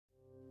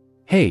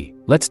Hey,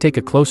 let's take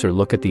a closer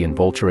look at the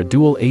ENVOLTURA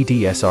Dual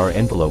ADSR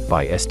envelope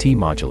by ST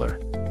Modular.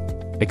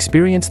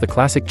 Experience the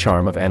classic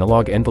charm of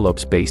analog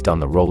envelopes based on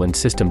the Roland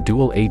System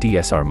Dual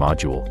ADSR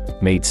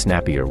module, made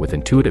snappier with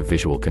intuitive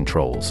visual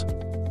controls.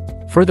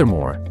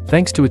 Furthermore,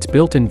 thanks to its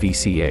built-in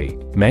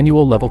VCA,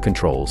 manual level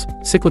controls,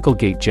 cyclical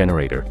gate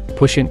generator,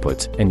 push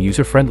inputs, and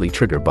user-friendly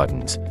trigger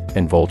buttons,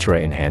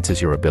 ENVOLTURA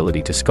enhances your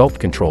ability to sculpt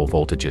control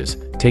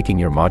voltages, taking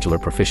your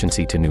modular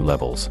proficiency to new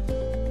levels.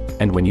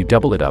 And when you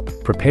double it up,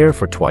 prepare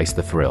for twice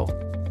the thrill.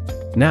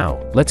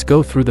 Now, let's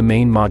go through the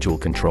main module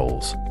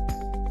controls.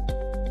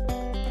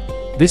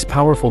 This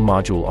powerful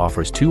module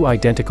offers two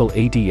identical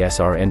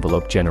ADSR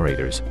envelope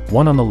generators,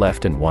 one on the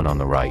left and one on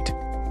the right.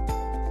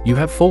 You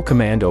have full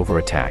command over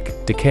attack,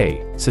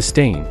 decay,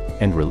 sustain,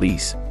 and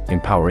release,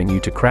 empowering you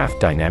to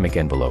craft dynamic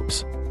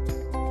envelopes.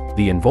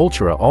 The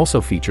ENVOLTURA also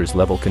features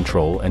level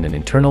control and an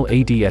internal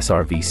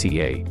ADSR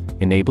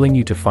VCA, enabling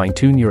you to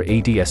fine-tune your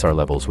ADSR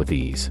levels with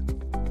ease.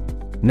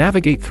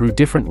 Navigate through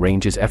different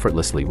ranges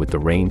effortlessly with the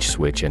range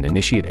switch and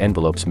initiate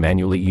envelopes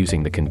manually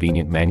using the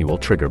convenient manual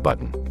trigger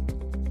button.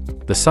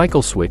 The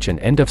cycle switch and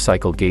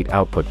end-of-cycle gate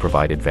output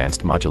provide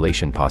advanced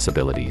modulation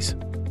possibilities.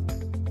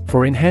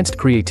 For enhanced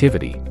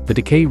creativity, the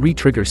Decay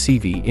Re-Trigger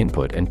CV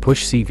input and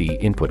push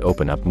CV input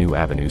open up new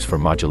avenues for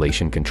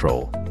modulation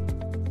control.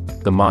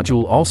 The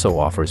module also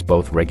offers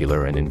both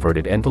regular and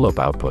inverted envelope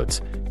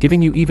outputs,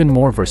 giving you even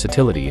more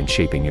versatility in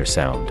shaping your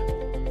sound.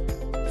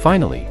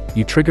 Finally,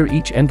 you trigger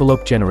each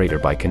envelope generator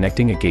by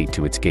connecting a gate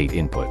to its gate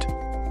input.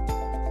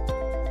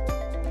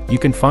 You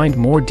can find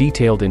more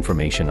detailed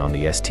information on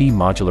the ST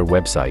Modular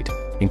website,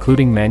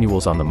 including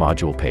manuals on the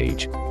module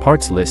page,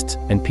 parts lists,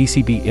 and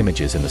PCB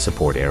images in the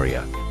support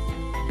area.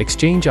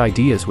 Exchange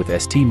ideas with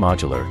ST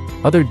Modular,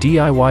 other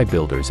DIY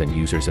builders and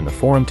users in the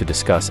forum to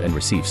discuss and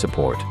receive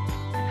support.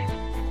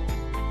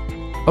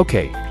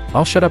 Okay,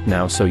 I'll shut up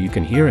now so you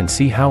can hear and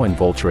see how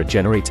ENVOLTURA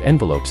generates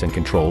envelopes and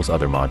controls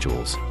other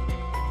modules.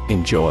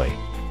 Enjoy!